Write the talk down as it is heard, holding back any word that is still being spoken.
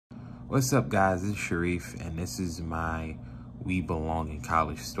What's up, guys? This is Shareef, and this is my We Belong in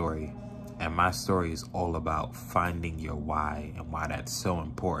College story. And my story is all about finding your why and why that's so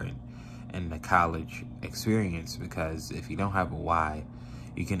important in the college experience. Because if you don't have a why,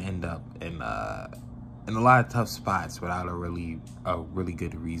 you can end up in a lot of tough spots without a really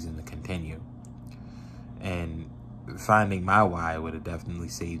good reason to continue. And finding my why would have definitely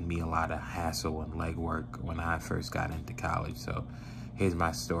saved me a lot of hassle and legwork when I first got into college. So here's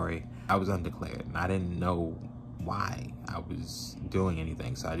my story. I was undeclared and I didn't know why I was doing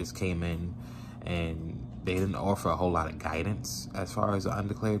anything. So I just came in and they didn't offer a whole lot of guidance as far as an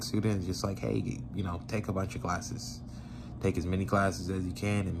undeclared student. Just like, hey, you know, take a bunch of classes. Take as many classes as you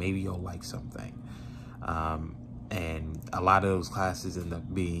can and maybe you'll like something. And a lot of those classes end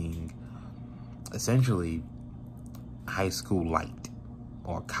up being essentially high school light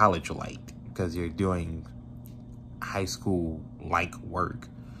or college light, because you're doing high school like work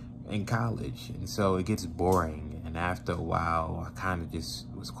in college, and so it gets boring. And after a while I kind of just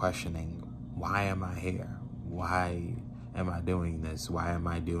was questioning, why am I here? Why am I doing this? Why am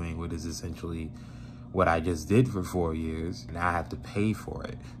I doing what is essentially what I just did for 4 years, and I have to pay for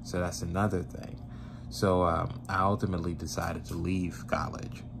it? So that's another thing. So I ultimately decided to leave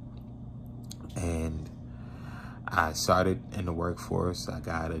college, and I started in the workforce. I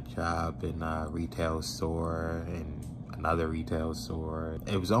got a job in a retail store and another retail store.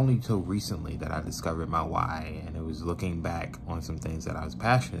 It was only till recently that I discovered my why, and it was looking back on some things that I was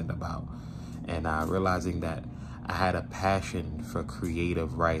passionate about and realizing that I had a passion for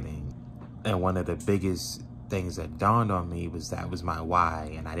creative writing. And one of the biggest things that dawned on me was that was my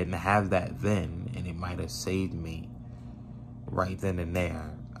why, and I didn't have that then, and it might have saved me right then and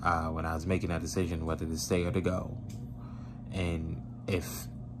there when I was making that decision whether to stay or to go. And if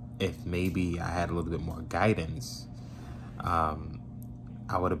maybe I had a little bit more guidance,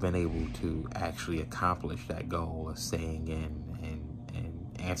 I would have been able to actually accomplish that goal of staying in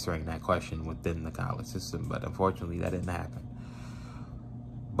and answering that question within the college system. But unfortunately, that didn't happen.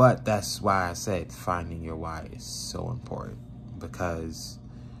 But that's why I said finding your why is so important, because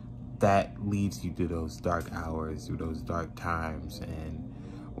that leads you to those dark hours, through those dark times, and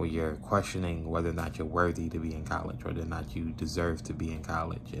where you're questioning whether or not you're worthy to be in college, whether or not you deserve to be in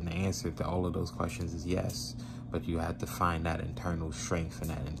college. And the answer to all of those questions is yes, but you have to find that internal strength and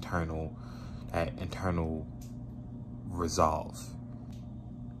that internal resolve.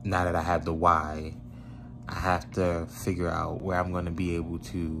 Now that I have the why, I have to figure out where I'm going to be able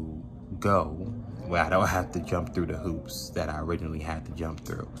to go, where I don't have to jump through the hoops that I originally had to jump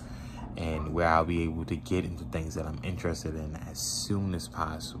through, and where I'll be able to get into things that I'm interested in as soon as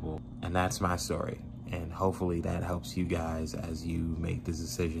possible. And that's my story. And hopefully that helps you guys as you make this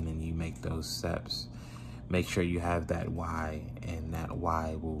decision and you make those steps. Make sure you have that why, and that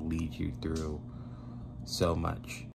why will lead you through so much.